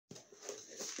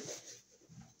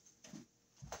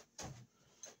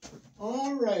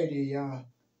Alrighty,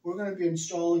 we're going to be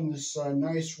installing this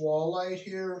nice wall light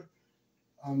here.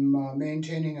 I'm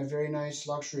maintaining a very nice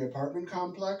luxury apartment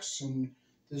complex, and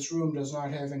this room does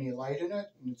not have any light in it,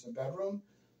 and it's a bedroom.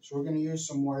 So we're going to use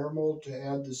some wire mold to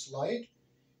add this light.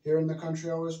 Here in the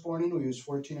country I was born in, we use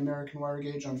 14 American wire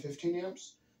gauge on 15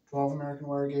 amps, 12 American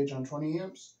wire gauge on 20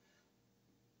 amps.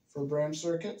 For branch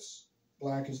circuits,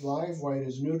 black is live, white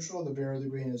is neutral, the bare or the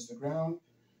green is the ground.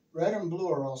 Red and blue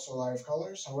are also live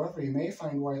colors. However, you may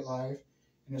find white live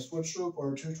in a switch loop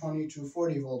or a 220,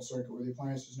 240 volt circuit where the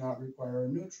appliance does not require a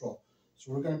neutral.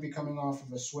 So we're going to be coming off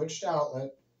of a switched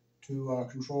outlet to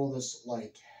control this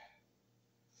light.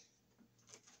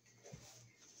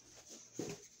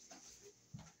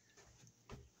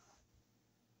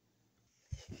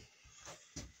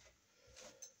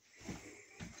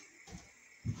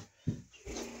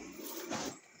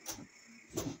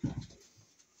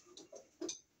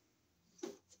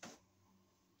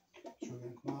 So we're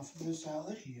going to come off of this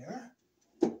outlet here.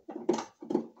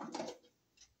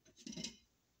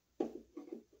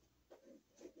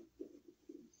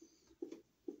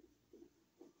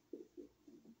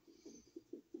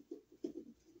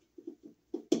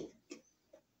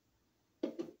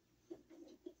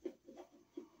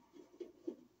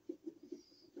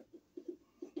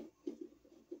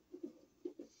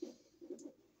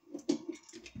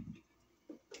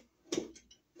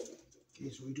 Okay,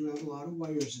 so we do have a lot of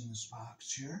wires in this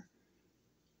box here.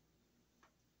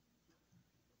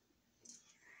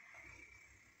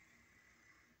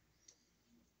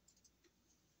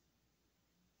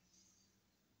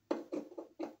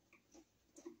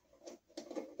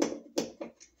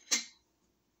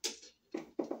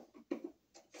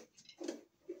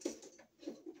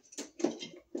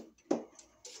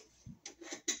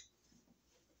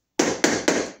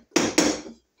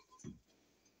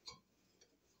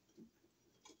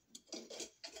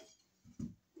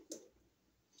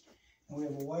 And we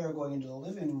have a wire going into the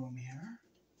living room here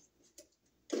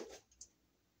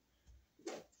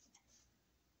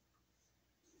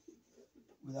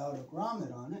without a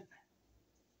grommet on it.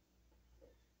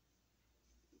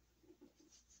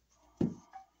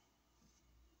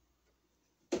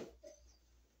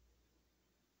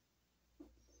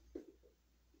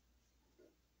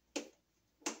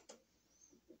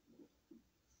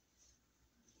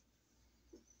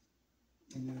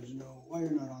 And there's no wire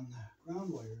nut on the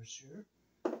ground wires here.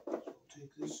 So we'll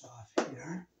take this off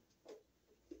here.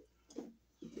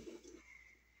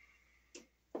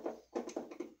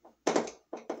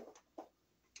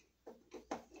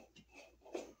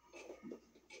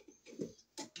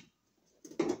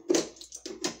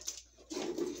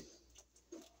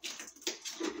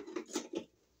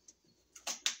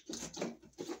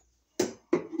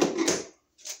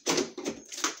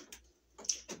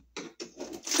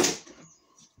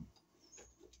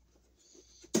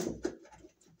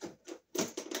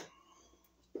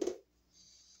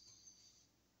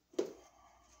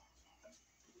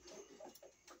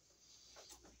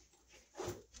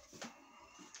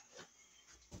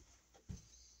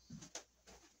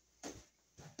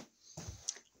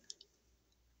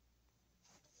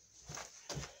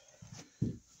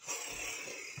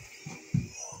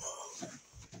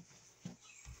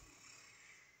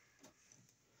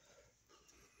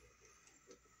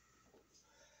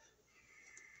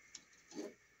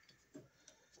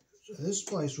 So this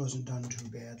splice wasn't done too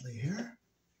badly here.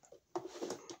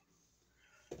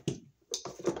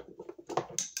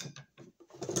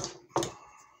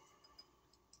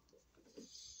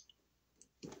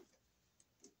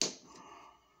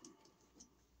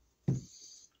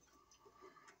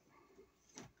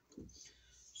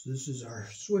 So this is our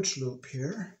switch loop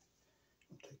here.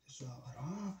 I'll take this outlet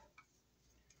off.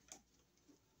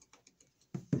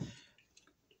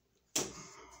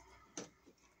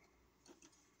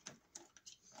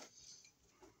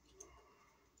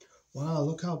 Wow,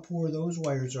 look how poor those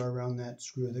wires are around that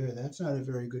screw there. That's not a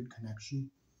very good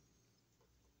connection.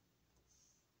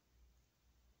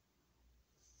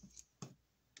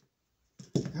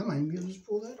 I might be able to just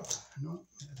pull that off. No,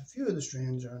 a few of the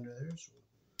strands are under there, so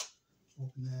we'll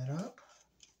open that up.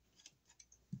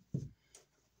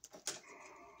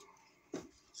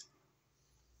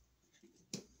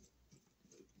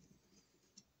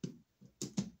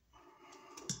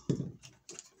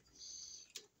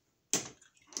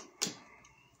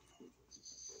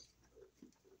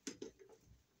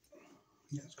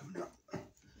 Yeah, it's coming out.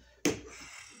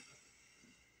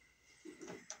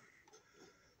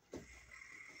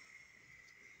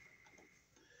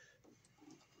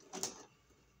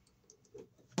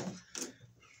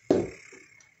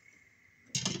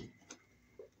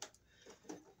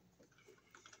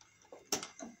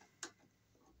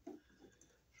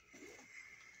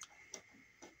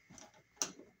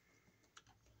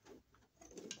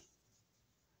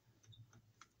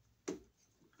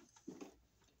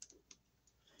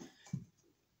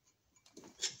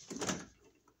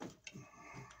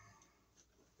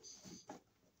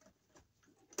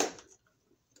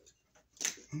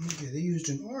 Okay, they used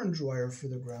an orange wire for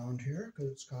the ground here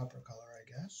because it's copper color,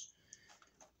 I guess.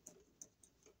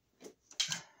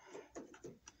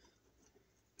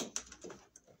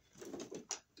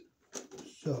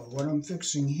 So what I'm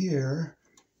fixing here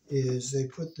is they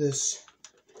put this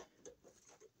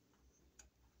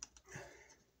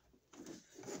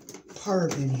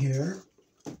part in here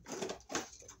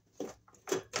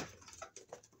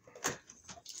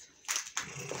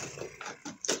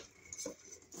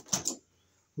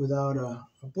without a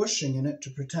bushing in it to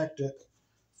protect it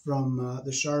from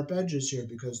the sharp edges here,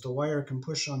 because the wire can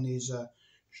push on these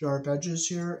sharp edges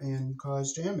here and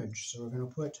cause damage. So we're going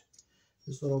to put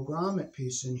this little grommet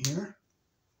piece in here.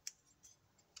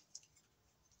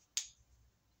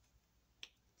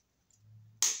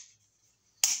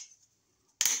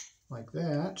 Like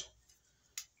that.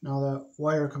 Now that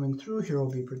wire coming through here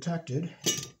will be protected.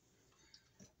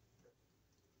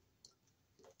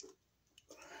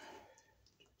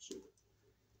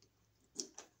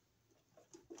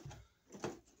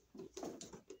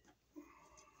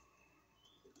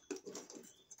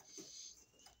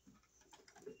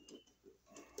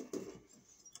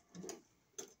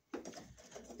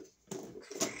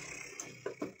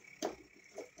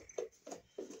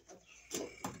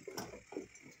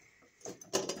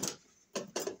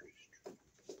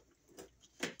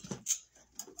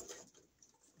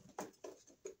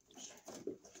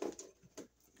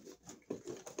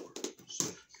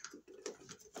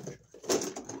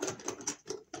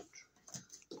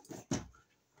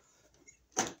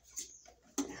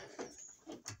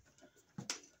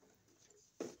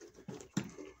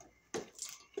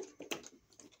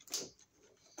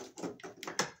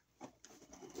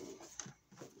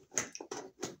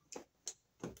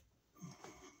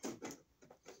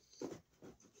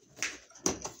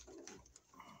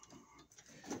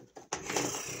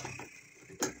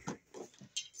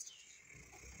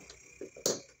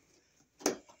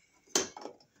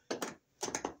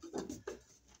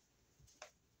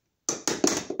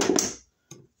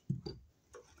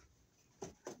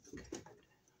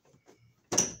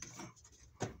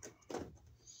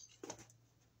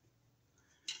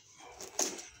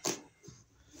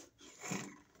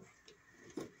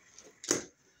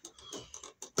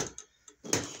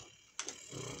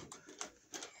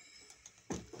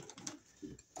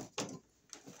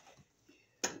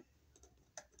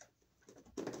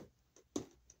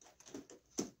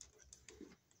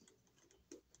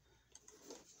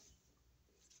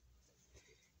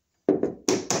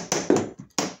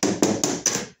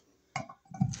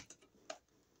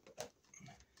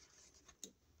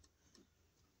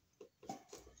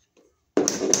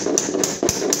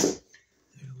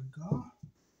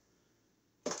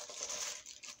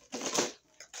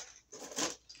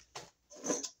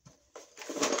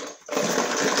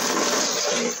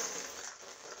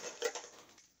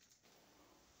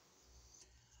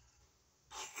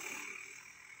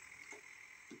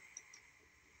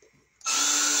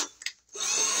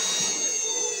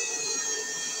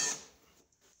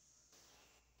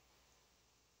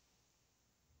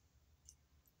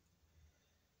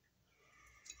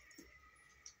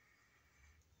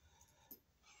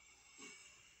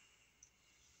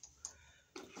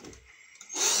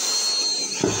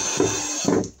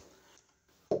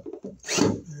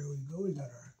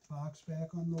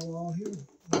 Back on the wall here,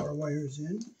 put our wires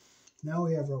in. Now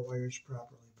we have our wires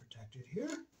properly protected here.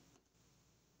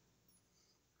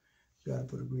 Got to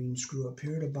put a green screw up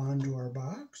here to bond to our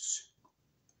box.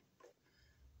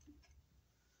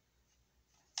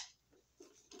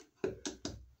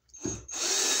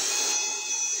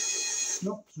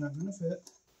 Nope, it's not going to fit,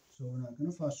 so we're not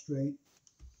going to frustrate.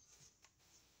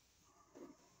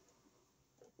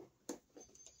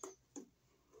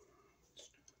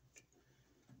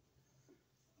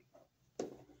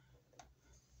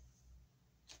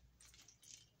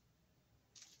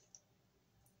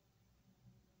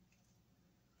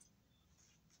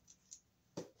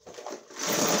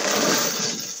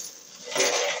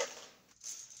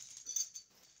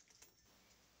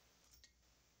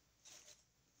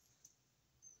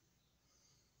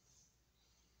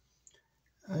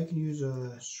 I can use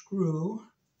a screw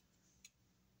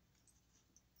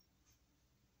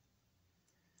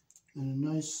and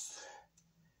a nice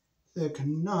thick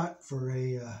nut for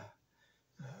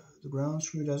the ground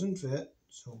screw doesn't fit,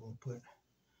 so we'll put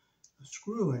a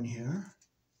screw in here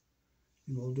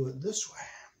and we'll do it this way.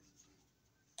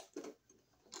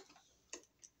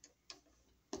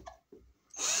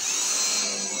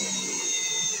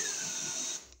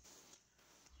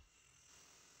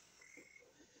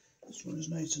 This one is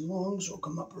nice and long, so we'll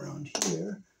come up around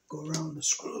here, go around the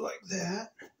screw like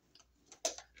that,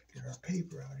 get our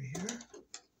paper out of here.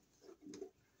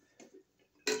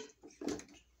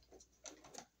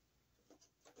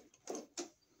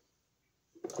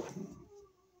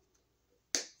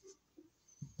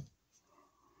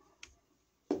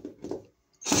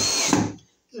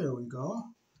 go.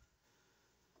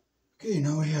 Okay,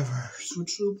 now we have our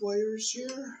switch loop wires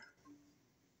here.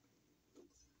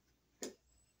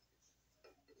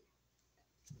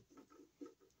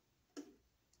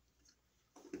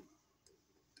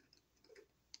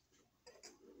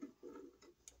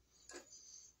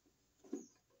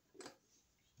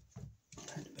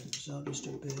 Try to bend this out just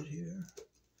a bit here,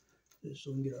 just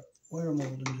so we can get our wire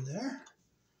mold into there.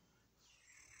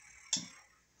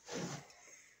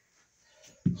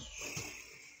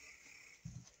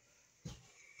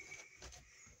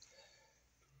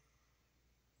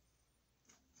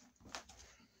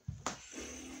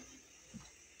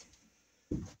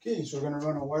 Okay, so we're going to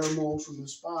run a wire mold from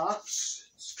this box.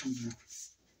 It's going to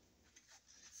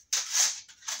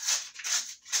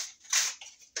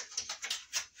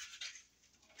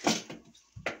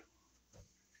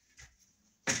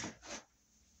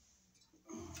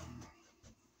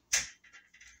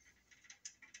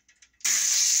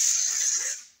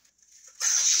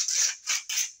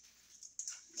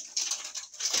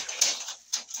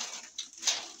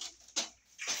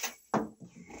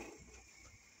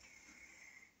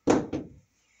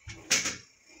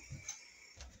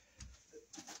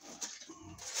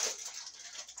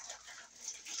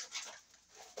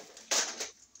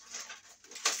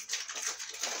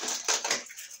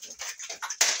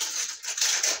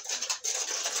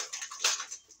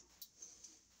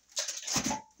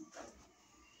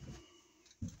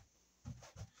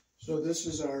So this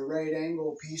is our right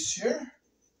angle piece here.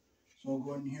 So we'll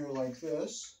go in here like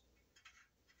this.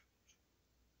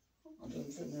 It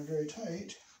doesn't fit in there very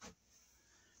tight.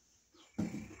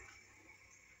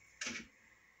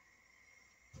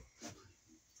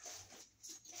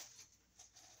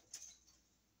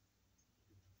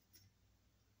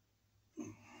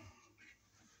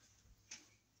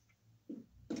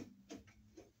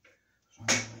 So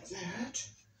like that.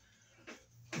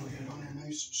 We'll get it on there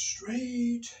nice and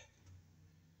straight.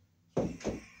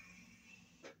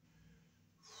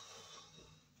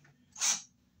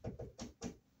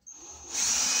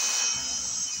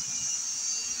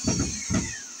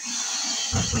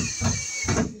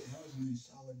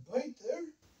 Solid bite there.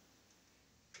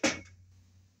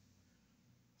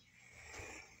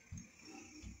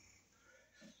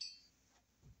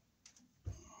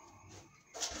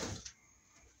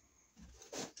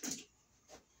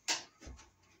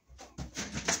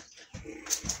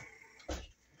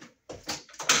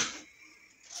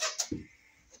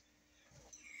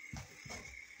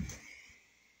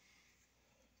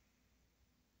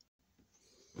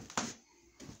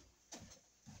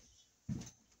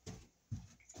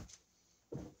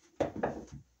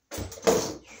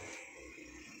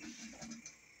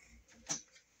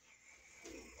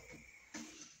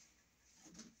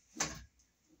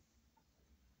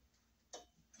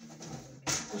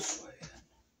 This way.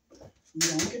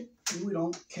 We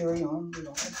don't carry on, we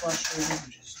don't get frustrated,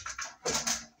 we just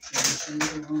shove this thing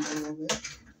around a little bit.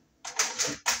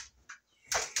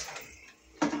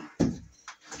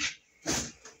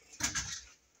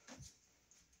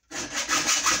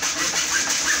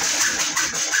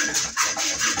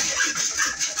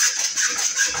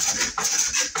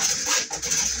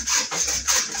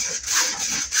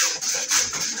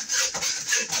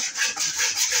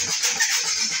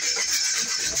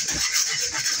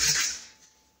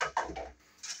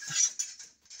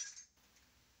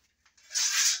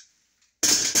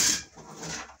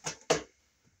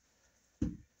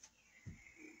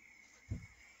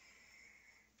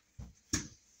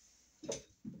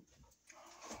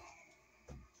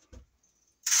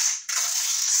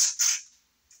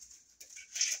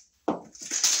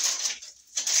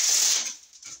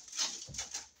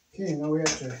 Okay, now we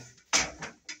have to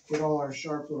get all our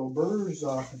sharp little burrs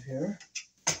off of here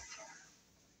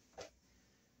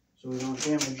so we don't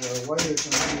damage our wires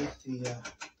underneath the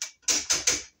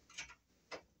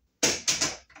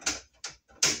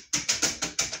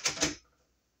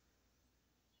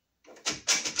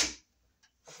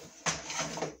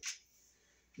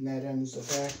and that ends the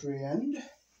factory end.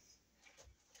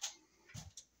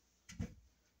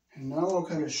 And now we'll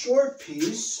cut a short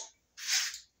piece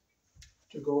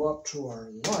to go up to our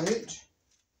light.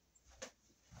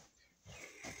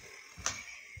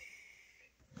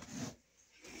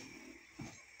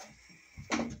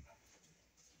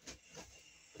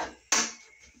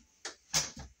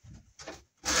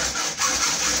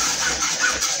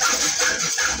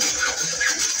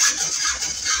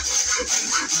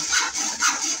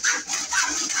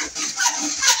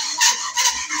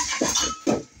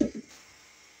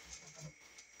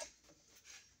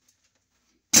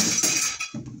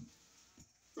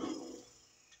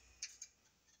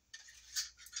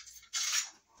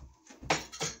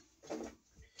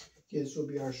 This will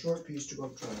be our short piece to go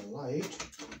up to our light.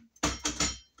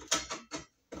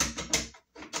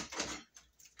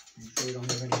 Make sure you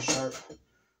don't have any sharp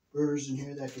burrs in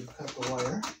here that could cut the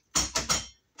wire.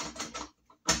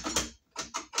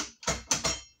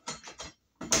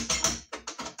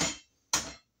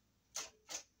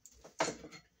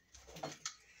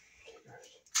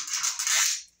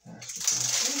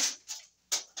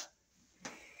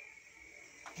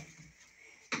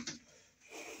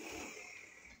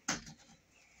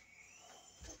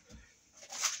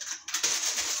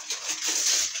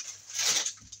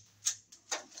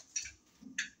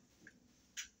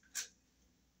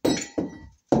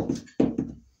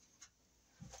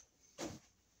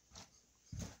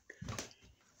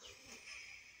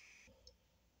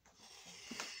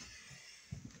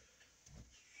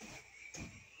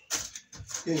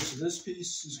 Okay, so this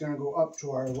piece is going to go up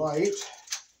to our light.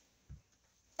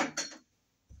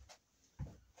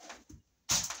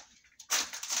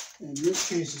 And this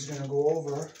piece is going to go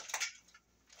over.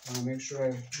 I'll make sure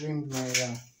I reamed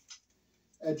my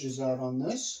edges out on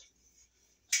this.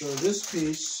 So this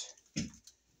piece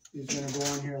is going to go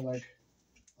on here like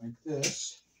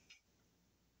this.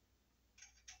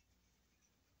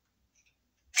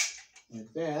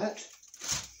 Like that.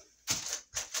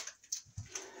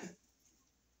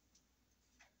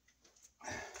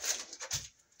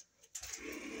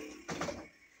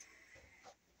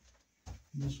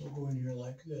 And this will go in here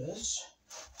like this.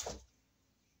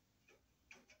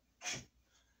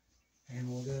 And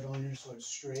we'll get it on here so it's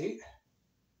straight.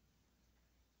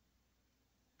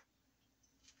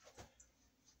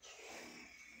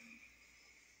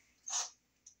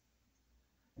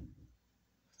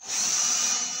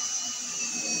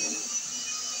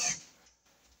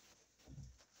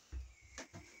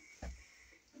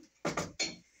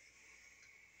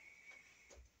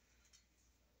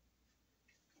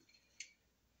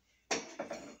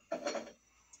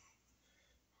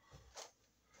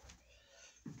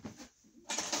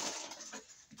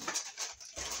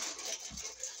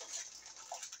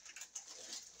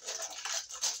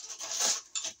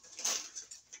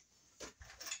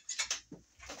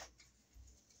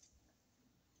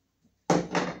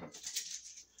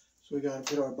 So we got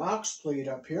to put our box plate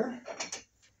up here.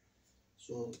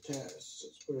 So let's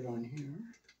put it on here.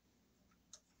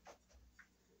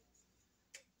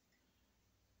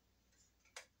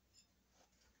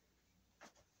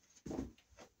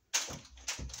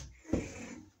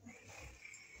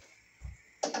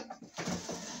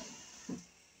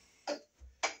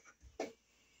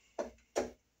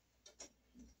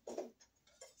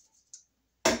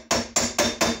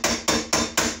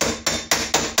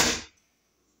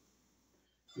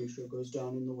 Make sure it goes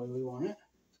down in the way we want it.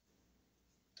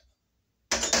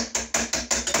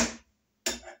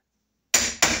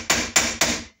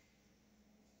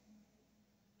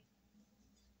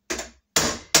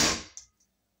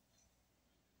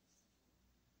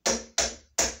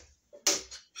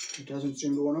 It doesn't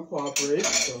seem to want to cooperate,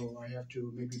 so I have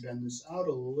to maybe bend this out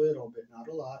a little bit, not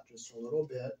a lot, just a little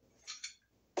bit.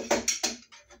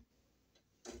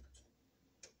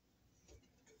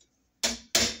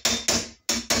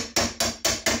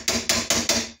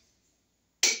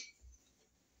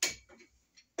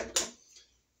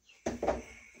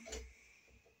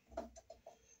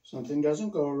 Something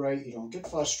doesn't go right, you don't get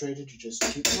frustrated, you just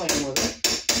keep playing with it.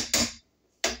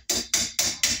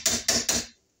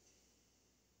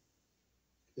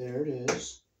 There it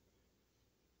is.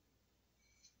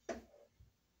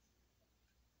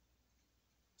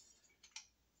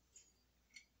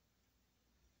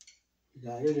 We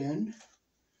got it in.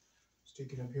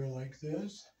 Stick it up here like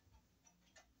this.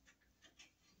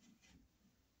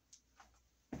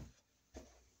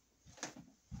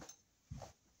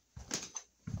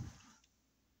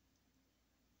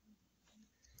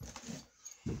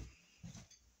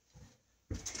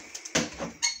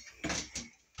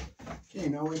 Okay,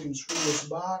 now we can screw this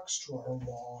box to our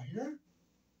wall here.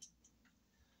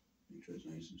 Make sure it's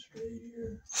nice and straight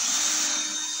here.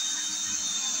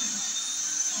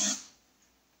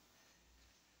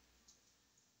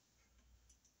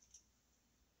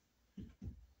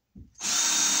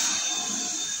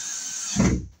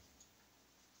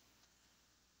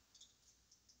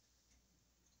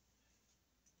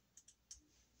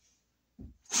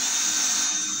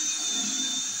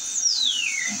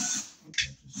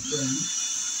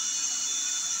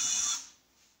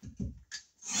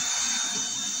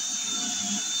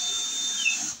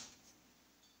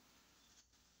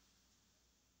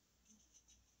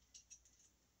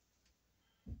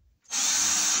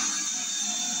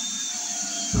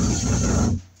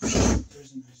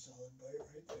 There's a nice solid bite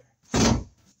right there.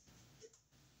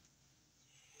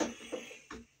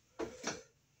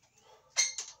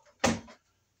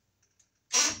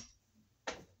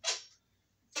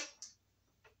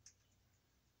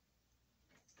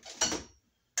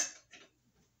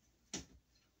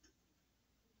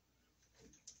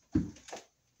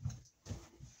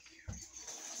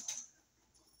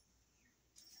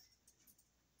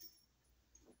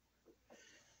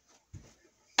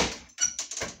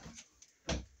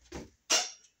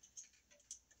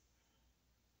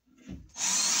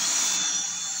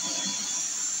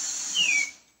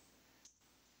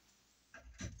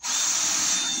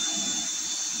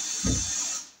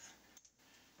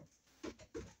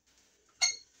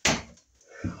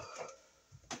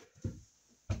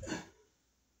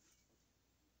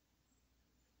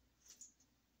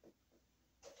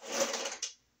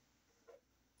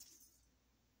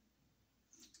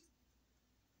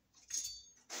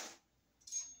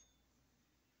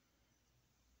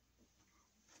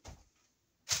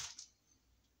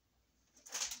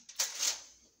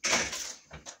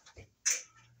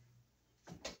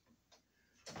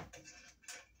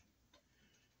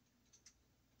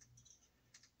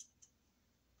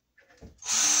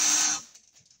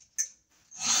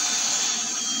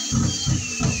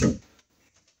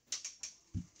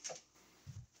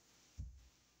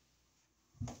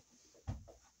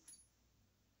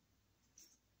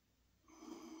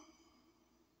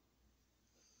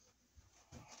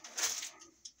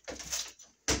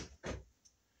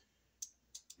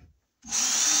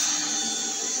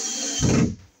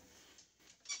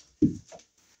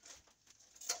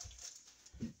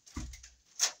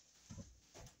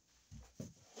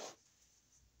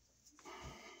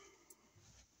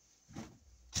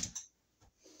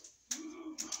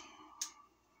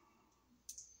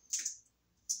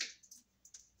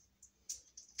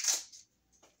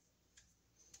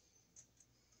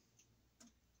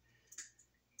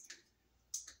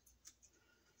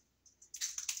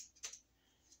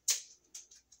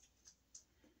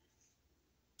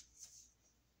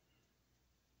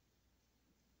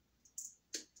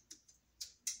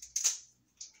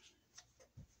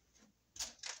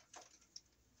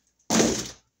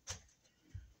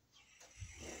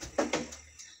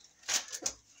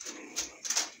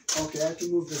 Okay, I have to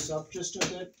move this up just a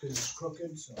bit because it's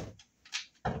crooked, so.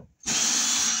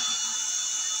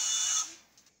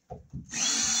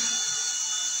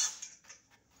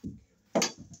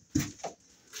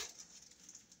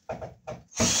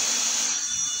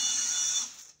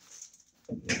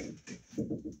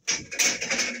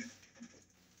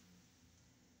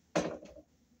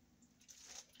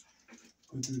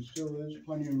 But there still is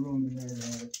plenty of room in there to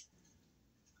have it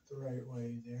the right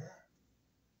way there.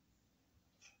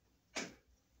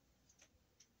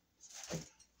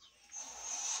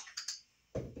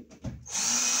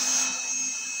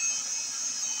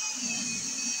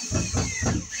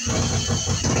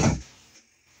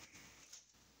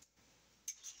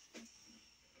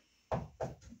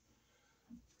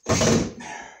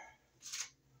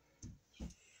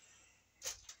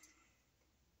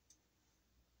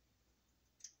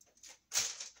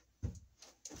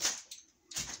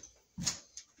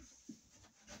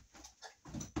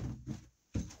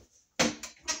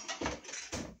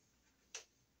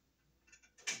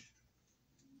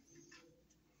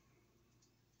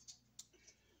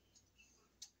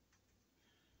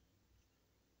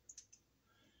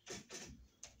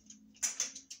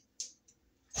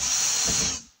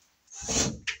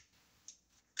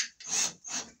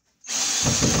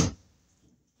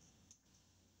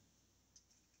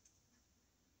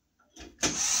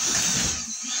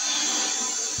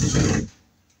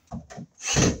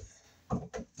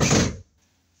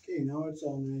 Okay, now it's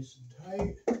all nice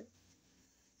and tight.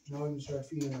 Now we can start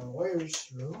feeding our wires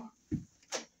through.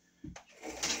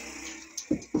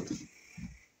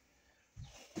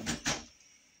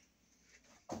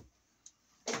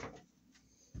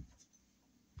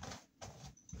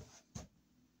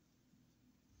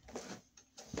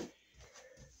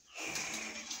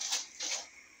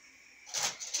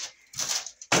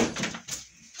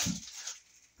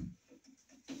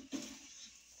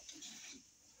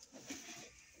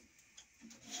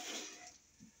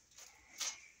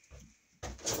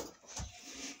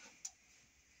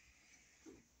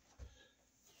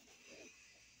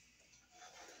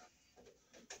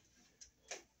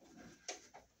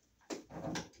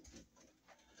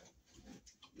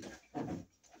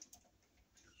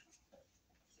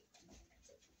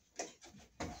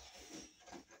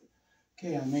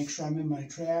 Okay, I'll make sure I'm in my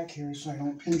track here so I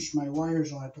don't pinch my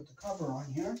wires while I put the cover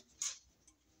on here.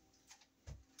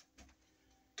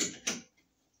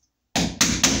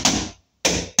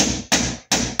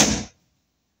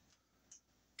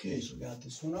 Okay, so we got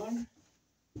this one on.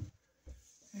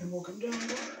 And we'll come down to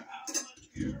our outlet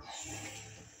here.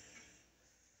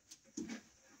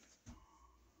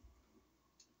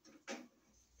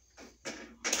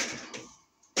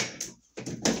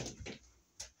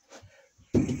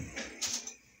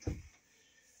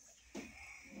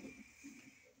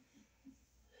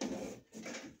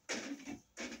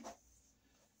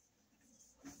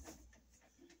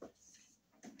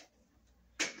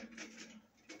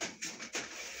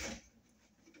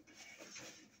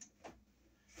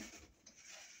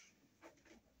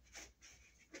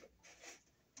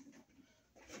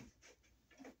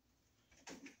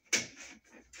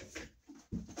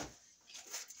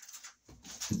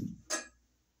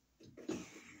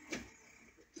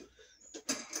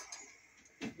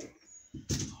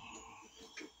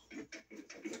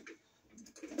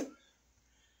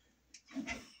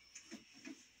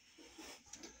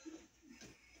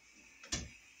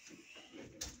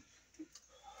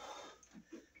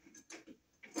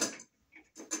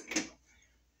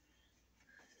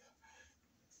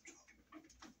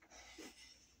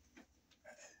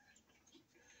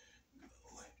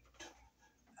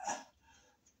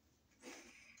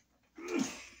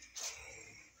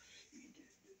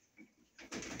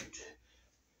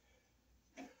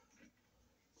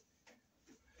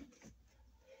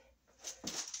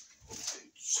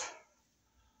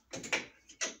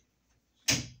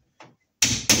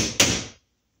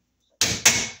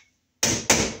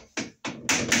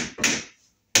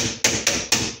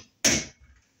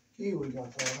 Okay, we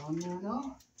got that on there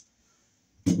now.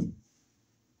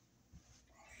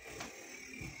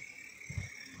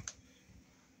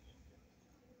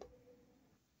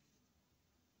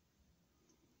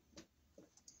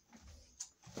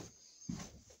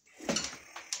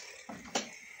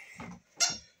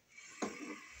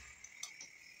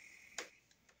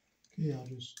 Okay, I'll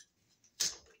just...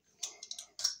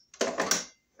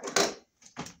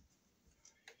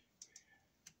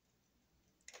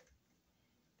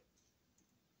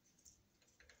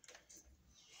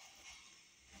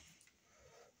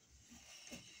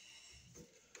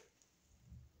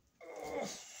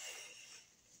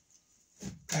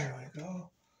 There we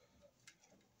go.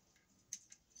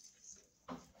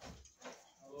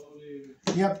 Hello, David.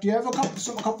 Yep. Do you have a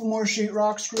couple more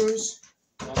sheetrock screws?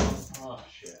 Oh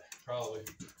shit. Probably.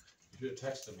 You should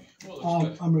have texted me.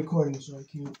 Well, I'm recording, so I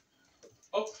can't.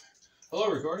 Oh, hello,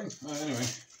 recording. Anyway,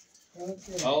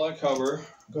 Okay. all that cover.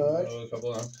 Good. A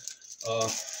couple of them. A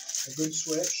good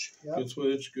switch. Yep. Good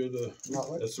switch. Good.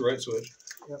 That's the right switch.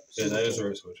 Yep. Yeah, that is the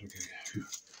right switch. Okay.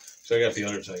 So I got the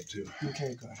other type too.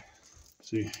 Okay, good.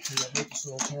 See,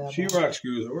 Sheetrock sheetrock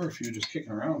screws. There were a few just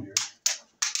kicking around here.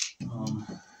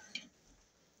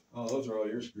 Oh, those are all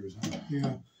your screws, huh?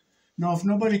 Yeah. Now, if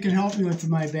nobody can help me with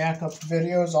my backup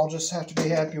videos, I'll just have to be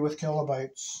happy with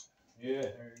kilobytes. Yeah,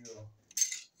 there you go.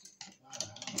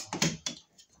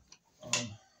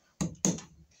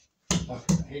 I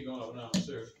hate going up and down the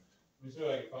stairs. Let me see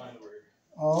what I can find over here.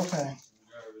 Oh, okay.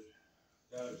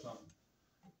 Garbage something.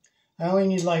 I only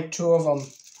need like 2 of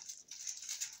them.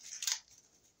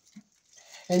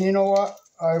 And you know what?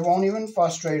 I won't even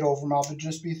frustrate over them. I'll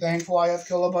just be thankful I have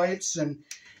kilobytes and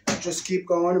just keep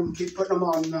going and keep putting them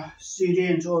on the CD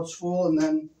until it's full and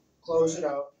then close it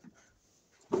out.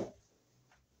 Well,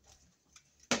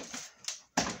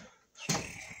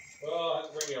 I have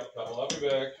to bring you up a couple. I'll be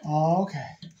back. Oh, okay.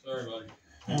 Sorry, buddy.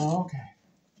 Oh, okay.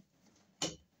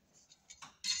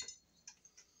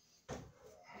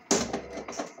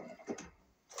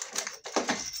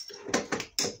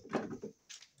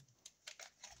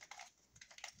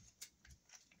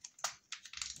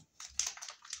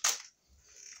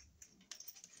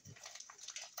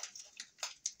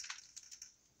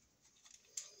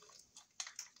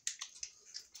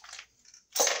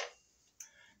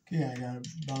 Okay, I got to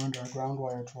bond our ground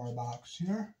wire to our box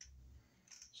here.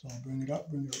 So I'll bring it up,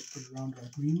 put it around our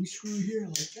green screw here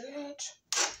like that.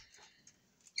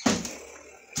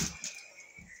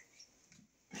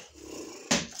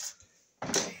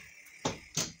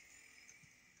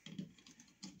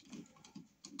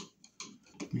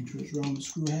 Make sure it's around the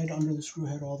screw head, under the screw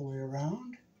head all the way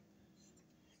around.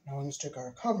 Now I'm going to stick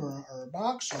our cover, our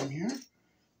box on here.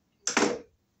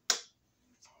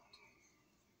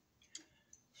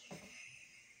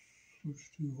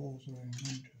 Which 2 holes are I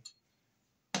into?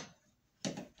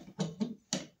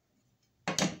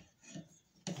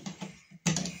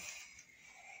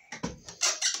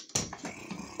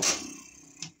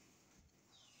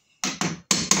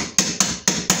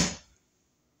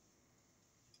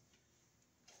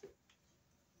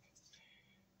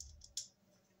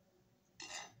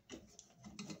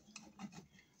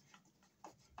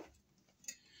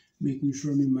 Making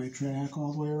sure I'm in my track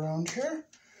all the way around here.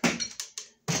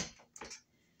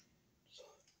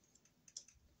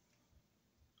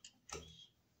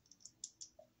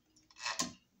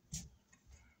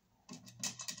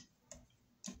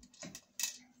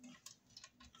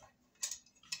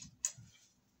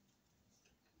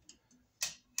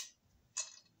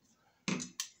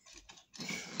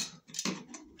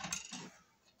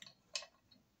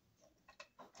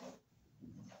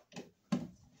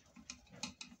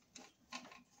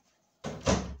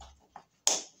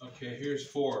 Okay, here's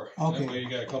 4. Okay. That way you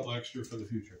got a couple extra for the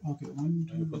future. Okay, 1,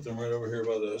 2. Put them right over here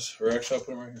by this. Or actually, I'll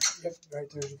put them right here. Yep, right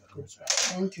there's a good spot.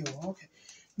 Thank you. Okay.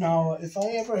 Now, if I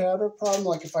ever had a problem,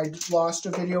 like if I lost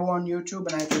a video on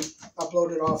YouTube and I could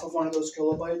upload it off of one of those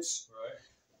kilobytes,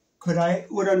 Right.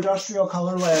 would Industrial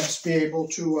Color Labs be able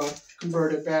to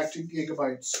convert it back to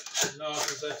gigabytes? No,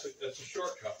 because that's a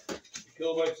shortcut. The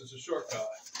kilobytes is a shortcut,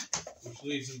 which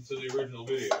leads into the original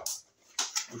video,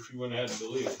 which you went ahead and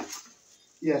deleted.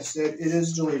 Yes, it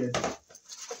is deleted. It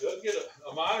does get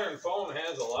a modern phone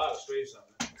has a lot of space on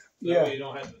it. That Yeah. way you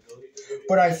don't have to delete the video.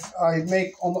 But I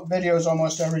make videos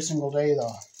almost every single day,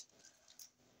 though.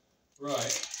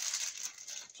 Right.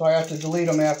 So I have to delete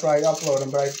them after I upload them,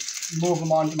 but I move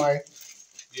them onto my...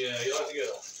 Yeah, you'll have to get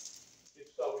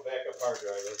yourself a backup hard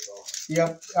drive, that's all.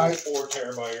 Yep. 4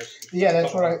 terabytes. Yeah,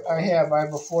 that's what I have. I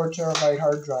have a 4 terabyte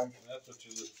hard drive. And that's what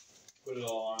you just put it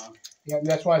all on. Yeah,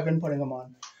 that's why I've been putting them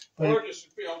on. But or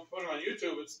just put them on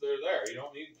YouTube. They're there. You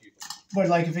don't need to keep them. But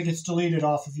like if it gets deleted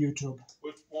off of YouTube.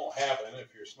 Which won't happen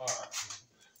if you're smart.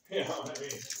 You know what I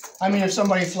mean? I mean, if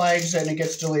somebody flags it and it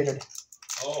gets deleted.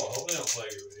 Oh, I hope they don't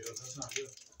flag your videos. That's not good.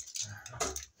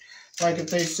 Like if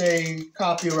they say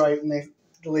copyright and they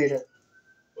delete it.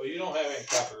 Well, you don't have any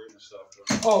copyright and stuff.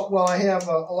 Oh, well, I have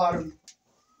a lot of,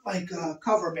 like,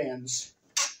 cover bands.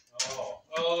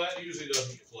 Oh, that usually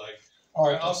doesn't get flagged. Oh,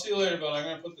 All right, I'll see you later, but I'm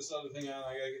going to put this other thing on.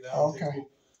 I got to get down. Okay.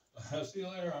 I'll see you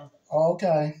later on.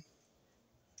 Okay.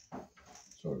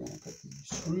 So we're going to put these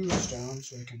screws down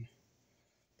so we can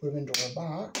put them into our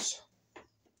box.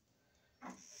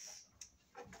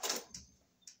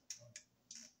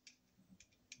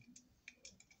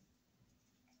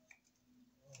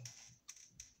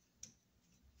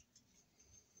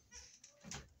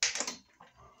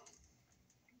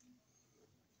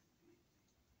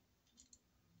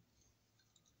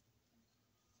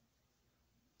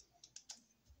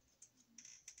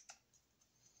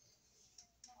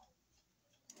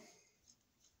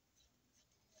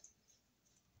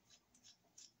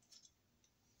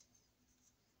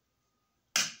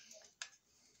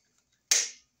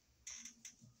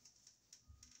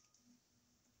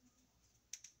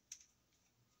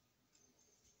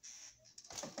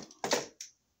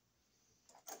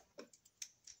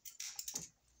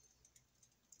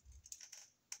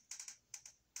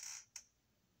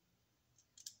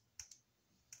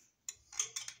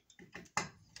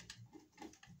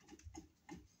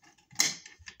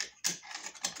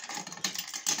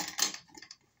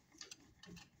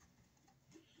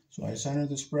 So I center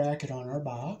this bracket on our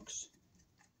box.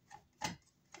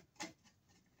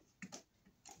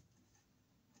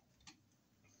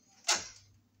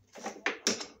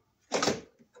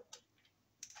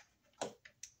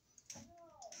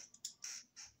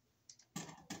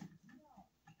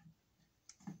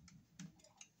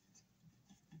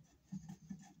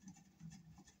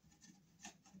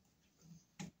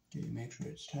 Okay, make sure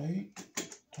it's tight.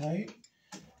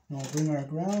 And I'll bring our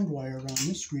ground wire around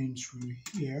this green screw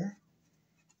here.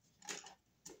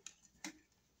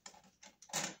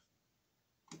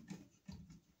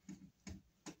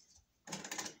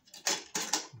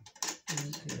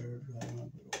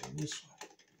 This way.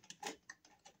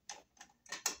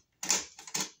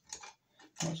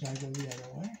 Also, I go the other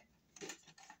way.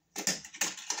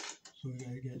 So we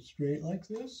gotta get it straight like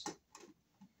this.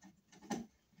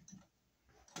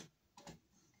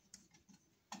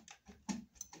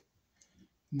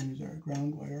 And there's our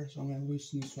ground wire. So I'm gonna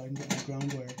loosen this so I can get my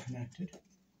ground wire connected.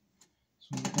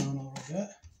 Swing it down a little bit.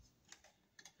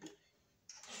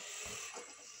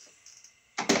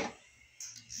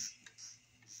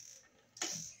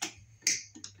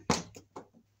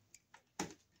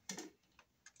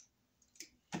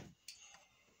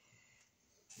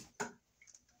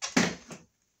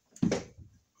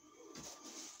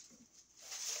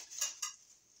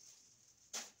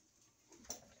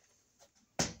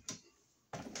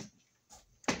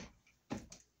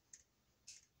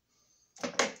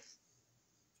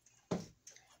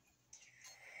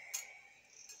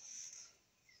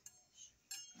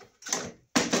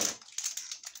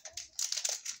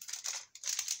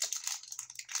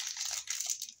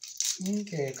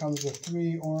 Okay, it comes with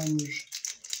 3 orange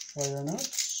wire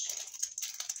nuts.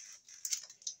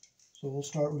 So we'll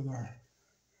start with our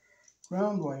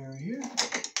ground wire here.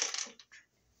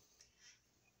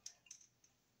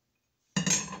 Get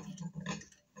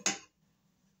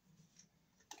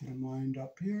them lined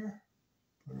up here.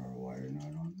 Put our wire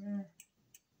nut on there.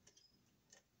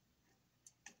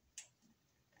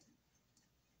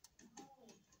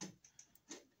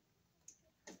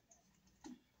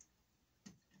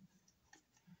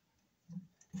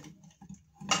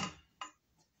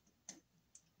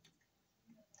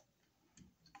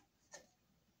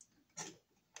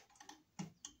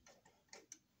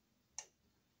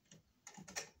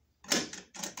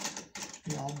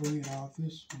 Okay, I'll bring it out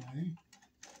this way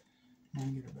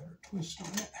and get a better twist on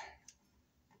it.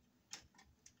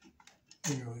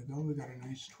 There we go, we got a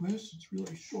nice twist. It's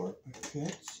really short, but it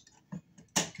fits.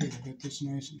 Okay, we'll get this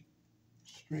nice and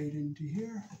straight into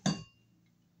here.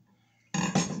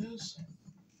 Like this.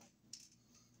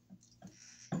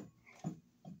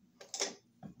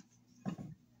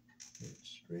 Get it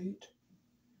straight.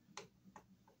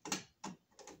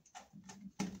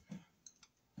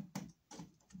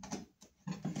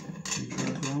 Make sure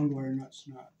our ground wire nut's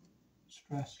not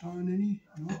stressed on any.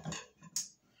 No.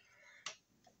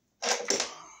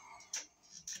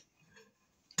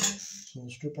 So we'll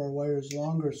strip our wires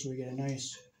longer so we get a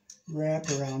nice wrap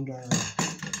around our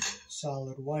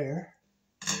solid wire.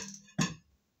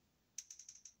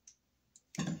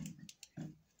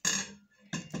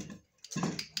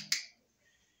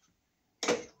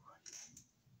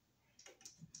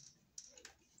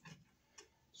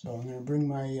 So I'm going to bring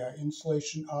my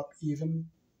insulation up even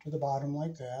to the bottom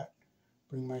like that.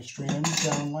 Bring my strands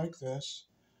down like this.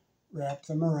 Wrap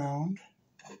them around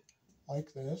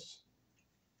like this.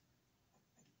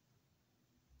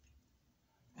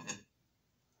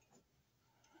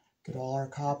 Get all our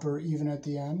copper even at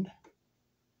the end.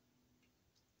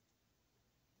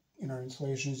 And our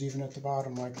insulation is even at the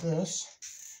bottom like this.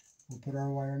 We'll put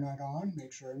our wire nut on,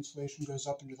 make sure our insulation goes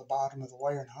up into the bottom of the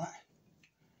wire nut.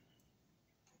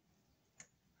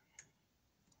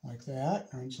 Like that.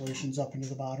 Our insulation's up into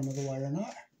the bottom of the wire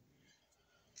nut.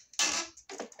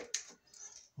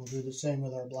 We'll do the same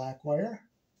with our black wire.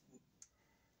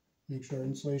 Make sure our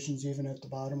insulation's even at the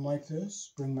bottom like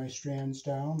this. Bring my strands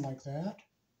down like that.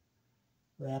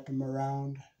 Wrap them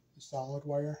around the solid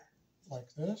wire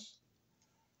like this.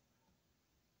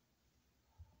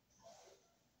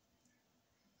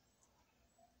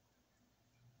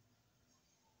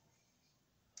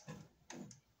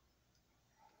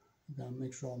 Gotta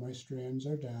make sure all my strands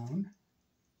are down.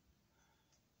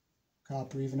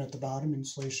 Copper even at the bottom,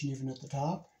 insulation even at the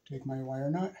top. Take my wire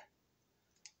nut,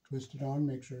 twist it on,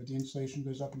 make sure the insulation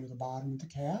goes up into the bottom of the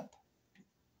cap.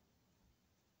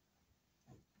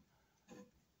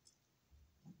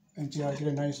 And see how I get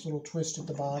a nice little twist at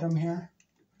the bottom here?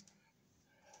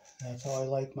 That's how I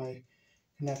like my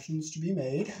connections to be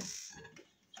made.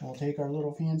 So I'll take our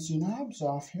little fancy knobs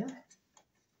off here.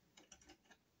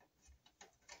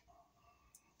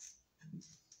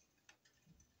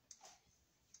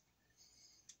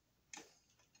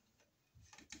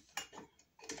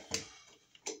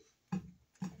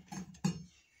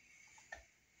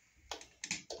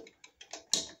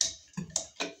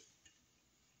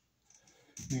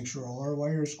 Make sure all our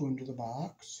wires go into the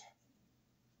box.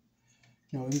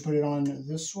 Now we can put it on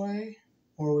this way,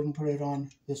 or we can put it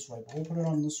on this way. But we'll put it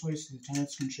on this way so the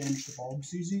tenants can change the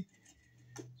bulbs easy.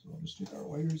 So we'll just stick our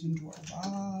wires into our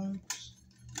box.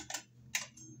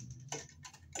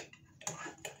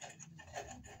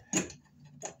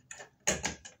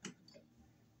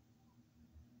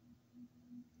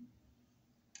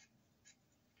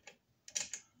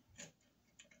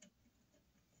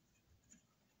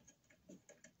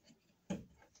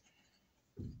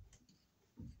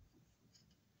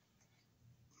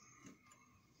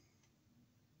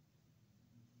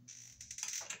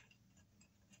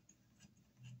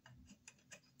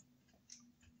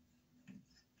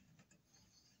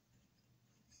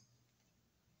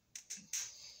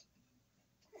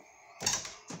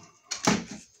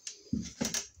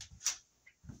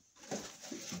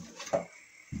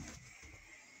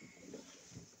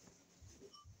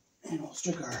 And we'll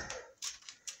stick our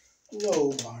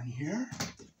globe on here.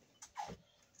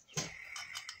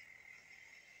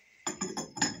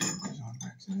 Goes on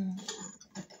like this.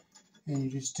 And you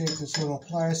just take this little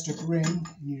plastic ring and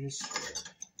you just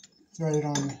thread it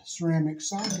on the ceramic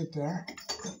socket there.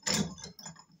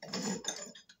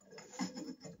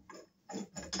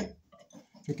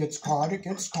 If it gets caught, it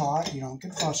gets caught. You don't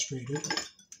get frustrated.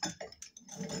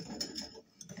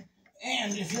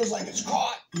 And it feels like it's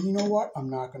caught. And you know what? I'm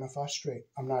not going to frustrate.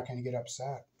 I'm not going to get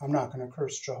upset. I'm not going to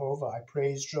curse Jehovah. I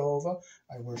praise Jehovah.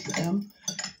 I worship him.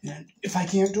 And if I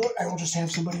can't do it, I will just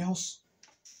have somebody else.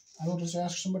 I will just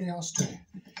ask somebody else to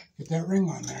get that ring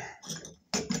on there.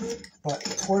 But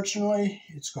fortunately,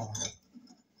 it's gone.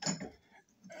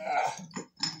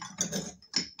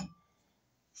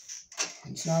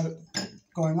 It's not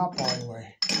going up all the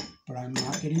way, but I'm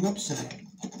not getting upset.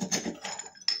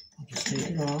 I'll just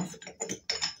take it off.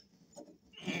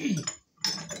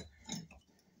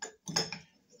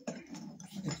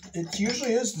 It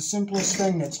usually is the simplest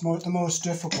thing that's the most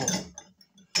difficult.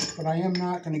 But I am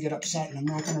not going to get upset, and I'm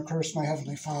not going to curse my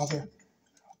Heavenly Father.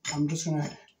 I'm just going to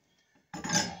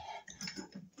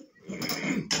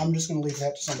leave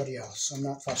that to somebody else. I'm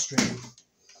not frustrated.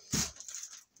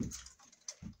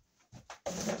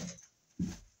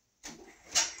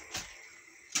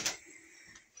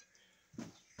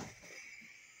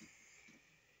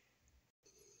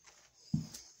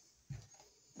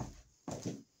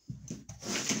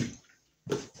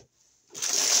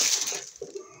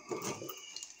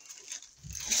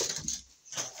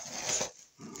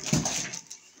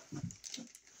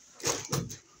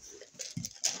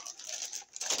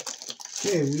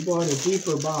 Okay, we bought a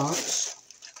deeper box.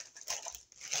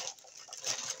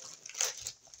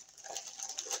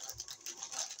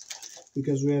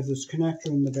 Because we have this connector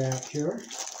in the back here.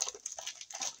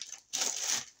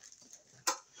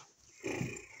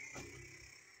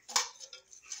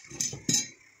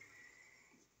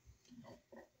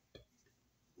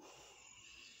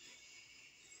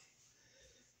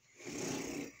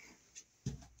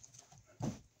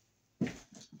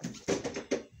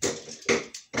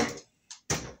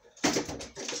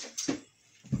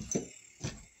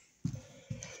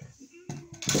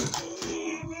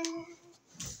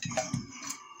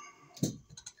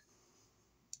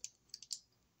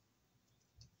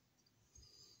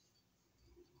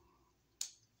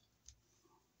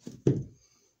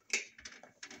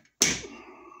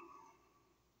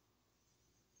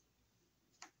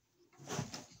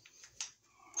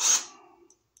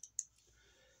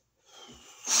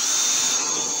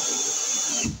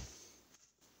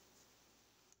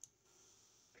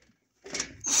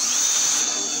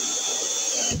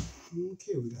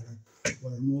 we got our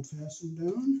wire mold fastened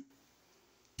down.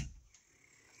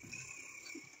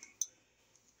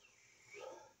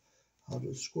 I'll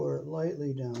just score it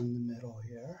lightly down the middle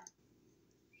here,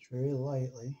 just very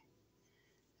lightly,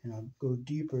 and I'll go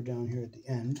deeper down here at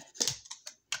the end.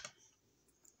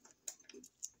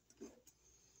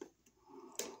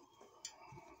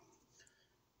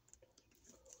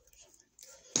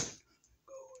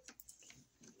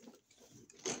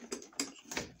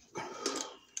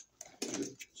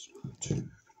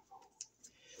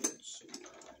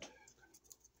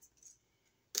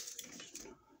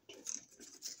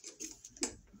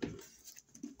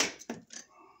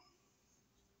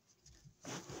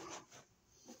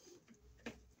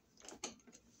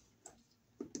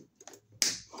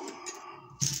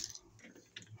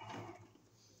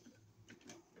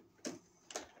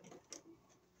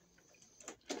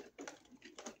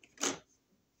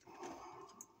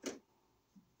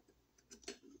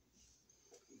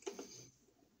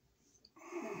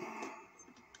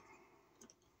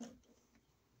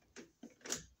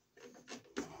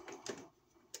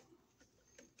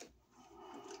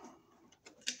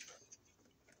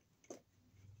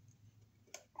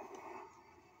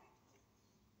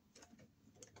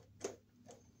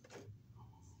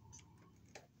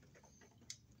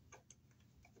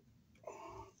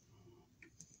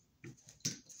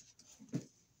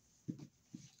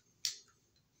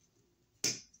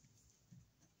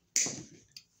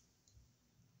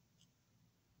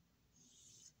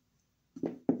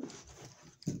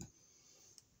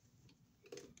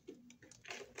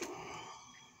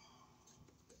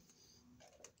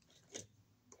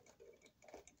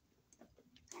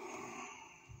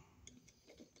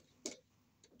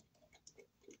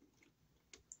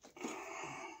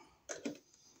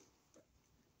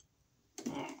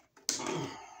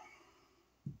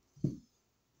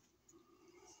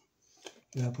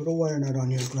 You gotta put a wire nut on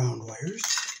your ground wires.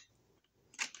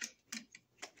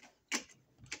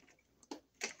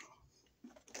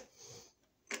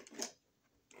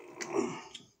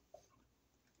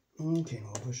 Okay,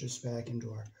 we'll push this back into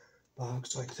our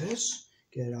box like this.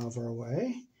 Get it out of our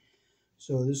way.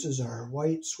 So this is our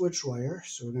white switch wire,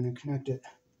 so we're going to connect it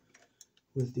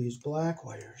with these black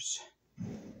wires.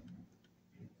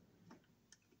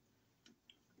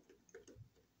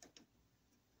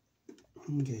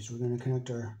 Okay, so we're going to connect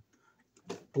our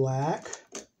black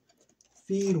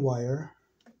feed wire.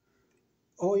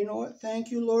 Oh, you know what?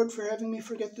 Thank you, Lord, for having me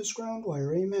forget this ground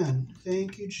wire. Amen.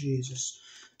 Thank you, Jesus.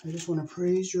 I just want to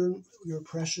praise your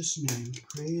precious name.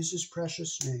 Praise his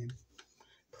precious name.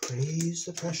 Praise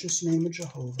the precious name of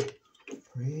Jehovah.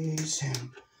 Praise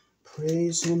him.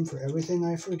 Praise him for everything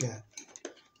I forget.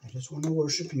 I just want to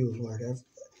worship you, Lord,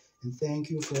 and thank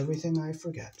you for everything I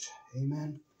forget.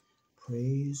 Amen.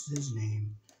 Praise his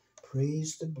name.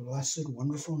 Praise the blessed,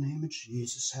 wonderful name of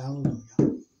Jesus.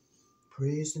 Hallelujah.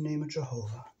 Praise the name of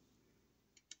Jehovah.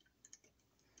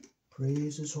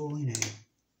 Praise his holy name.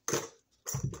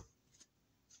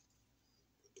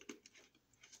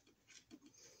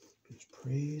 Just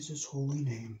praise his holy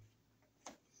name.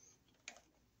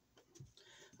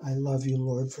 I love you,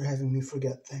 Lord, for having me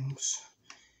forget things,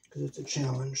 because it's a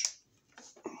challenge.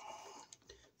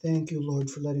 Thank you, Lord,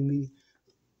 for letting me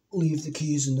leave the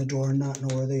keys in the door and not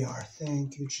know where they are.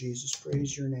 Thank you, Jesus.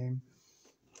 Praise your name.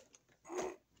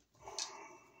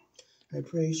 I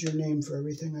praise your name for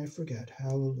everything I forget.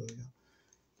 Hallelujah.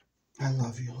 I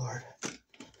love you, Lord.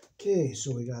 Okay,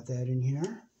 so we got that in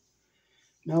here.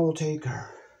 Now we'll take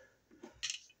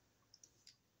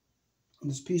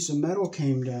this piece of metal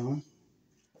came down.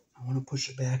 I want to push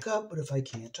it back up, but if I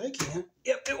can't, I can't.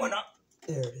 Yep, it went up.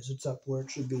 There it is. It's up where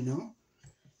it should be now.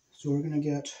 So we're going to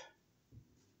get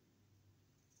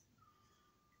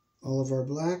all of our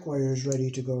black wires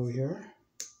ready to go here.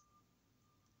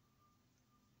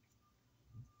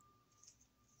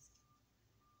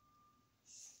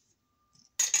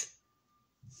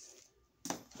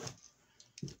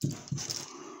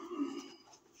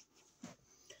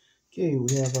 Okay,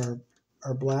 we have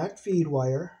our black feed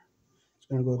wire. It's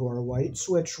going to go to our white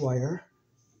switch wire.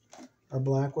 Our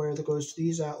black wire that goes to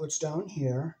these outlets down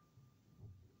here.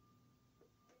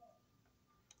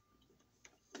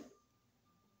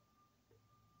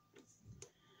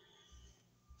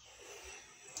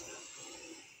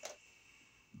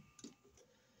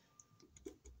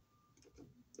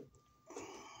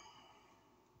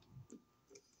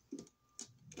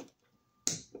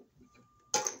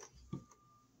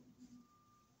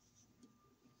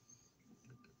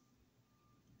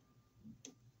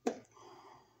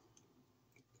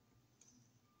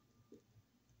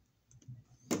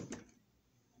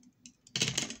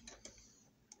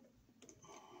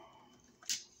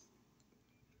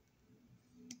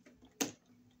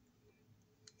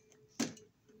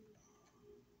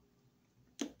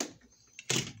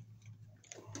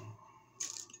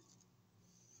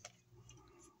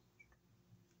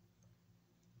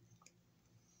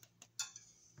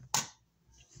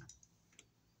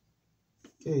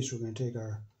 Okay, so we're going to take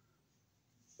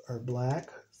our black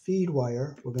feed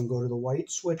wire. We're going to go to the white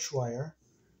switch wire,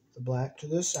 the black to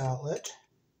this outlet,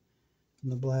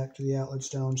 and the black to the outlets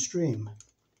downstream.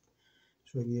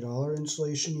 So we can get all our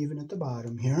insulation even at the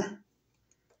bottom here.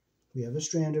 We have a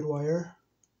stranded wire.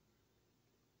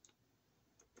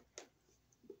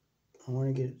 I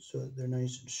want to get it so that they're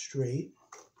nice and straight.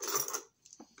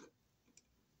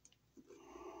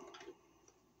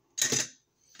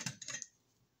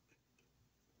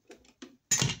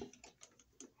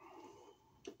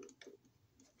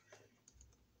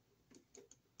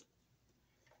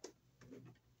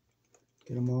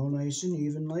 Get them all nice and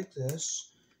even like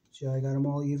this. See how I got them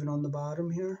all even on the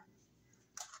bottom here?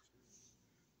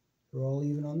 They're all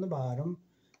even on the bottom.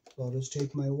 So I'll just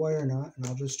take my wire knot and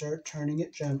I'll just start turning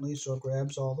it gently so it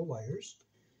grabs all the wires.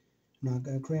 I'm not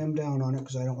going to cram down on it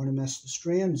because I don't want to mess the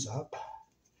strands up.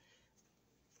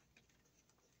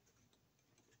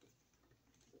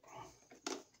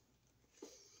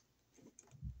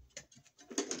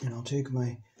 And I'll take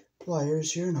my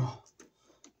pliers here and I'll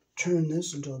turn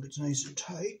this until it gets nice and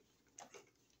tight.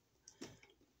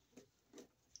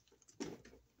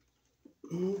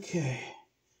 Okay,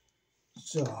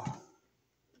 so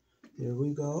there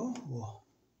we go. We'll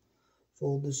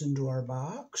fold this into our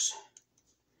box.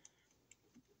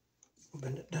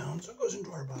 Bend it down so it goes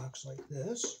into our box like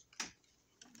this.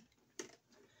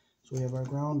 So we have our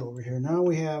ground over here. Now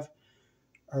we have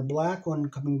our black one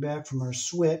coming back from our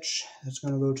switch. That's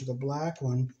going to go to the black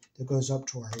one that goes up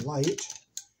to our light.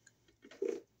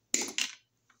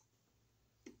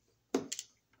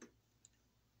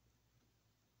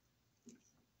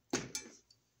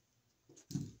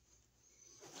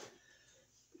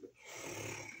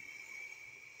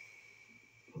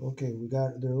 Okay, they're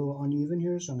a little uneven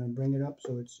here, so I'm going to bring it up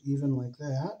so it's even like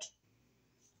that.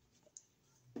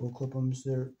 We'll clip them so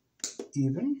they're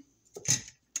even.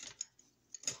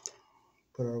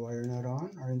 Put our wire nut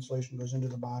on. Our insulation goes into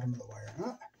the bottom of the wire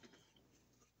nut.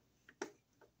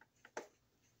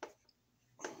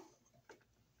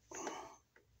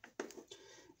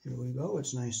 Here we go,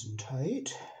 it's nice and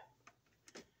tight.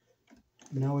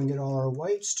 Now we can get all our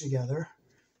whites together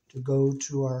to go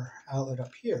to our outlet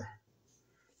up here.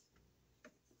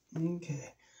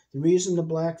 Okay, the reason the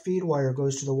black feed wire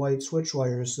goes to the white switch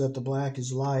wire is so that the black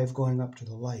is live going up to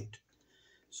the light.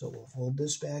 So we'll fold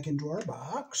this back into our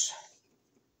box.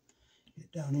 Get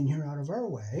down in here out of our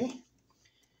way.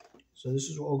 So this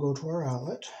is what will go to our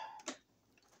outlet.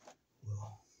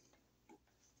 We'll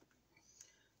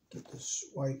get this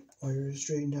white wire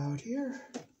straightened out here.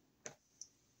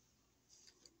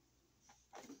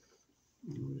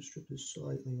 And we'll strip this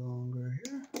slightly longer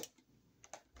here.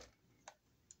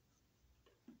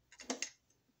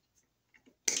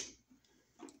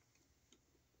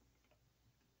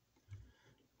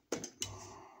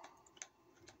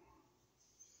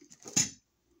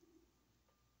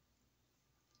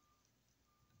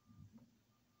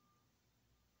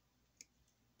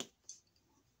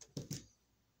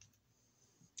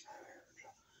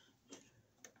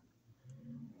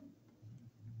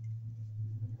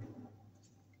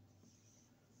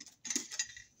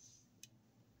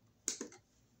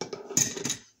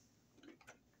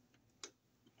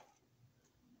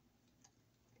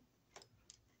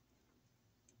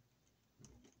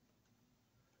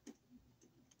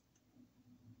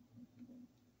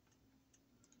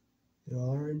 Get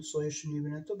all our insulation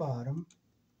even at the bottom.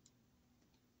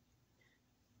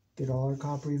 Get all our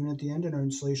copper even at the end and our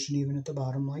insulation even at the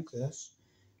bottom like this.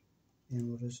 And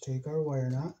we'll just take our wire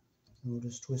knot and we'll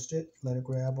just twist it, let it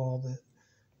grab all the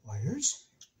wires.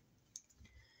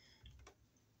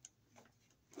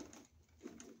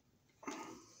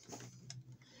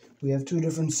 We have two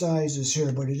different sizes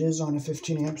here, but it is on a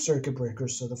 15 amp circuit breaker,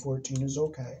 so the 14 is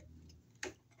okay.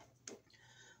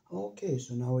 Okay,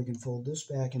 so now we can fold this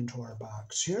back into our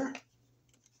box here.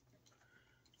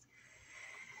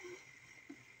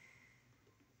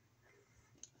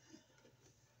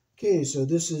 Okay, so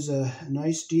this is a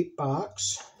nice deep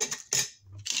box.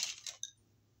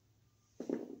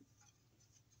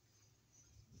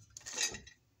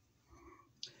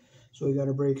 So we got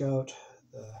to break out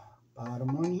the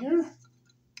bottom one here.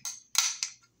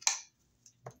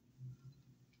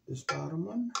 This bottom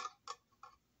one.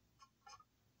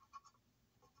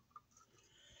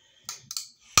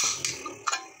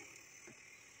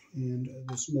 And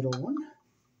this middle one.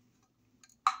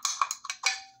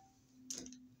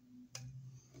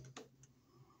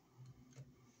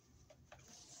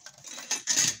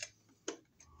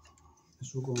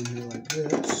 This will go in here like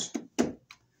this.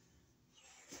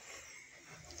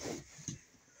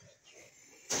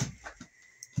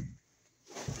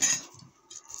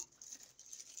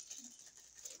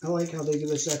 I like how they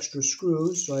give us extra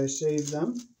screws, so I save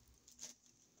them.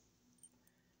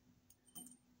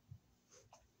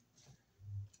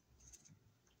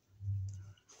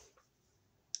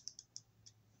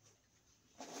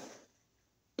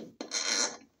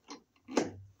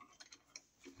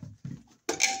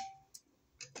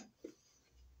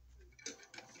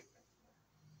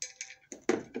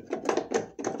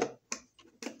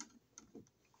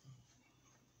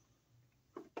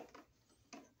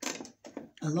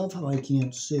 I love how I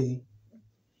can't see.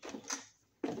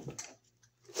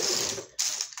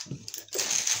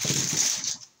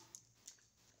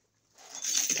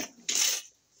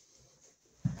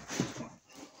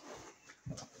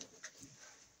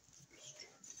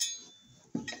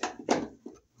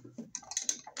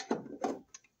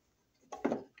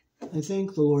 I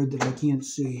thank the Lord that I can't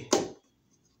see.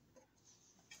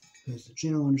 It's a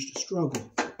challenge to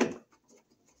struggle.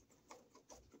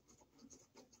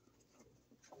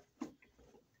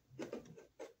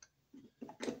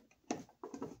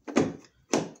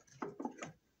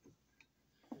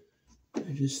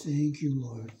 I just thank you,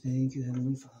 Lord. Thank you,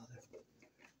 Heavenly Father.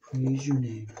 Praise your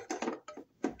name.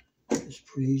 Just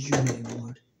praise your name,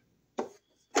 Lord.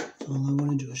 All I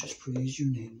want to do is just praise your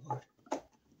name, Lord.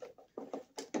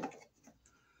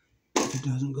 If it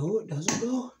doesn't go, it doesn't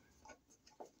go.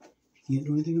 You can't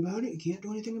do anything about it. You can't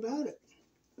do anything about it.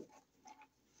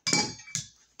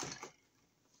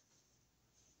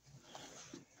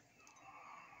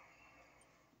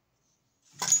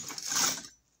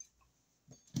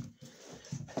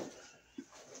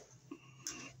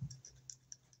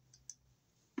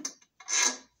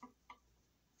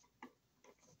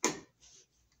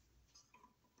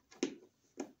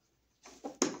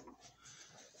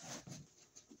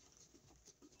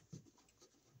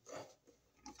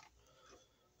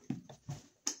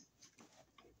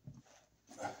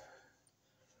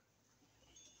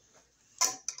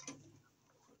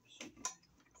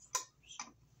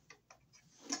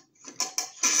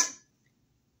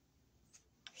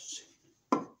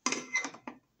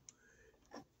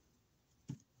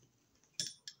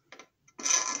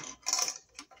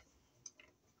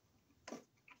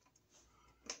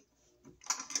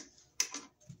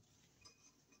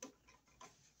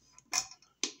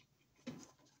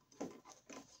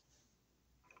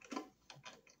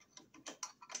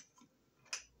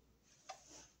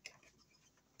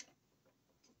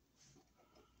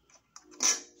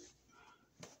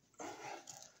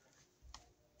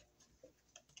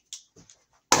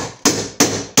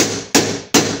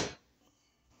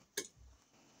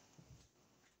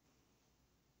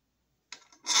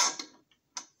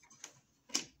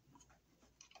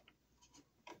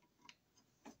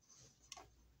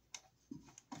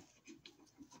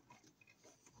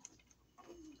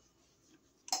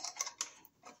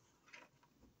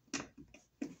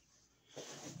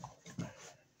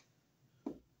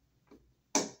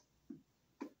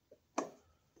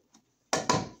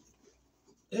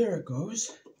 There it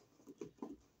goes.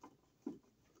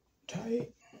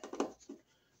 Tight.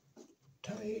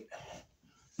 Tight.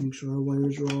 Make sure our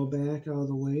wires are all back out of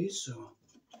the way so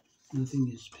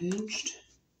nothing is pinched.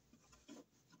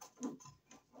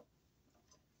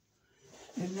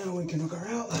 And now we can hook our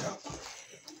outlet up.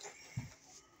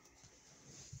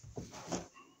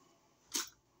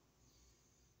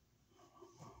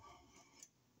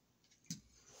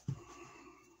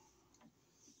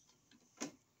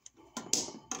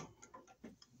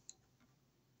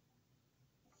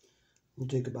 We'll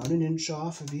take about 1 inch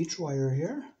off of each wire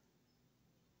here.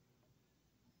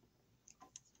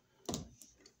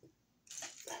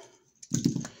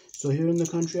 So here in the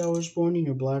country I was born in,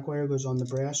 your black wire goes on the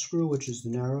brass screw, which is the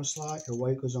narrow slot. Your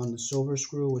white goes on the silver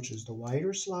screw, which is the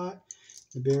wider slot.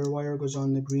 The bare wire goes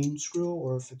on the green screw,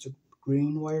 or if it's a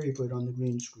green wire, you put it on the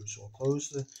green screw. So we'll close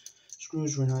the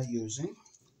screws we're not using.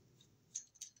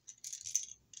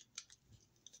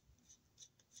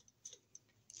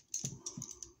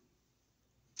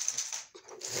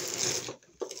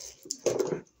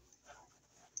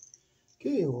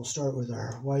 Okay, we'll start with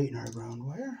our white and our brown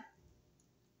wire.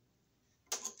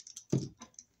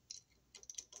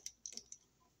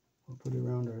 We'll put it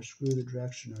around our screw the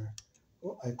direction our...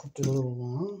 Oh, I clipped it a little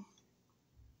long.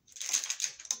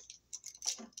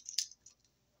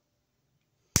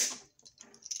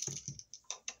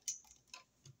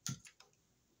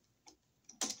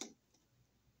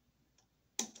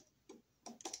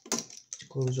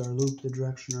 Close our loop the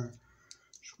direction our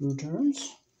screw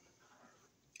turns.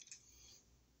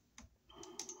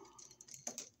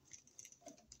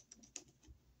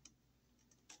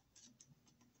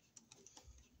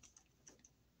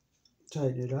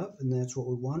 Tighten it up, and that's what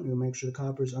we want. We'll make sure the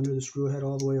copper is under the screw head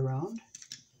all the way around.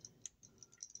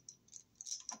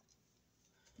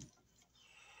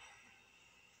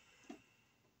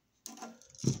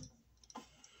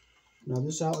 Now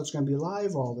this outlet's going to be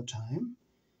live all the time,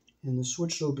 and the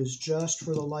switch loop is just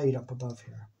for the light up above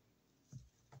here.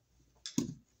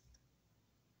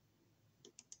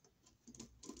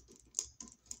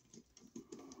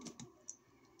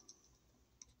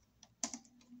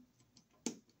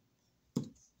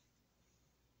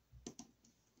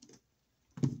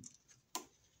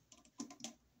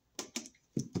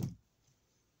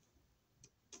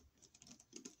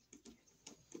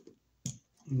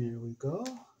 There we go.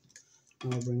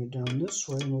 Now I'll bring it down this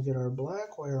way and we'll get our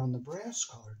black wire on the brass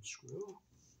colored screw.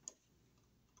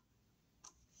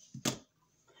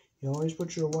 You always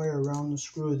put your wire around the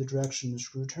screw the direction the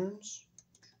screw turns.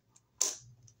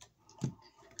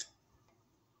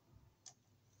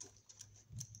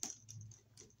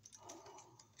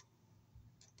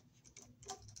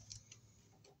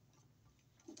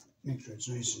 Make sure it's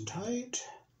nice and tight.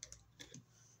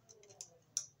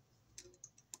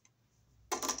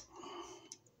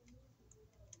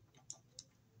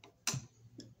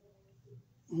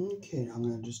 Okay, I'm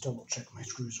going to just double check my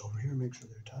screws over here, make sure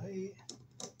they're tight.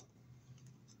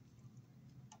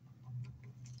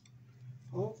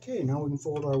 Okay, now we can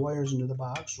fold our wires into the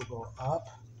box. We'll go up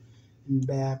and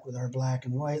back with our black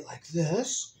and white like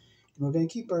this. And we're going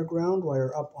to keep our ground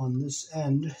wire up on this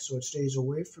end so it stays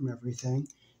away from everything.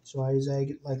 So I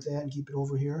zag it like that and keep it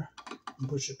over here and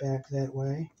push it back that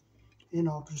way. And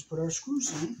I'll just put our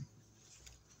screws in.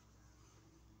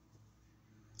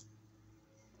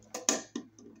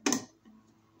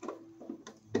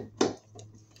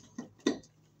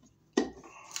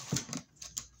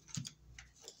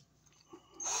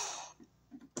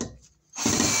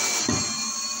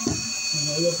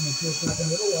 Look, make sure it's not going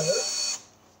to hit a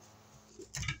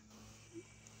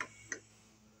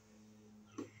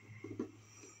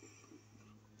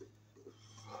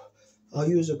wire. I'll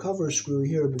use a cover screw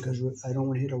here because I don't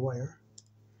want to hit a wire.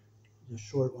 It's a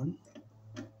short one.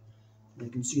 And you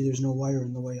can see there's no wire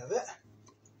in the way of it.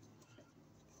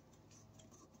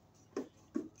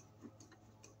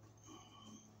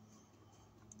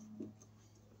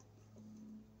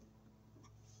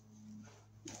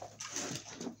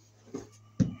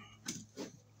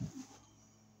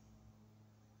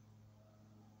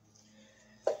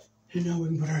 And now we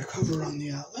can put our cover on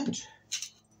the outlet.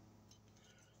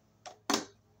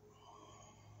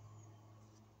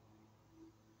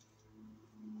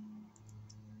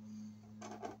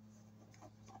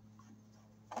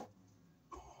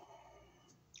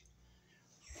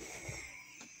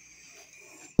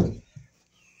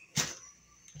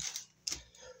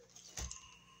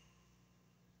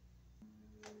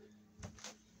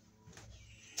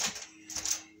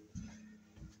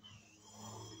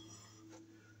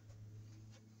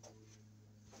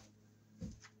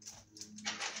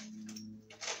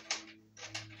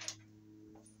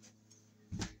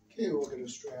 Okay, we'll get a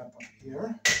strap up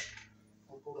here.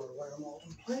 We'll put our wire mold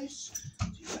in place. So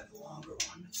you got the longer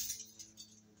one.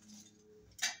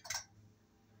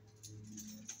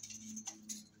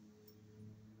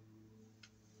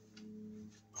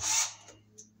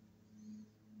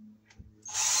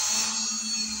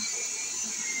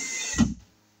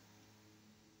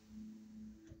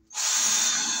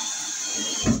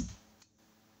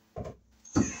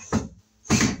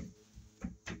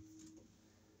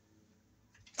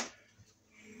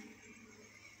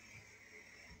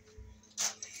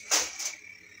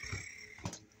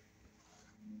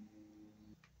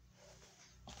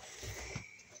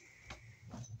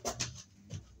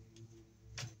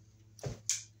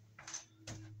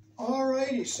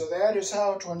 Alrighty, so that is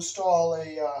how to install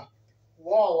a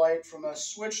wall light from a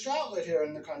switched outlet here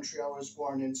in the country I was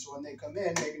born in. So when they come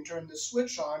in, they can turn the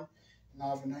switch on and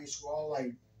have a nice wall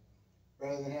light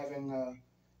rather than having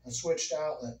a switched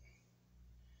outlet.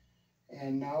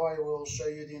 And now I will show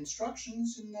you the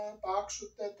instructions in the box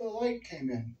that the light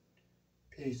came in.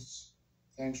 Peace.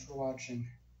 Thanks for watching.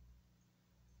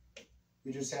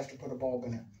 We just have to put a bulb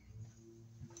in it.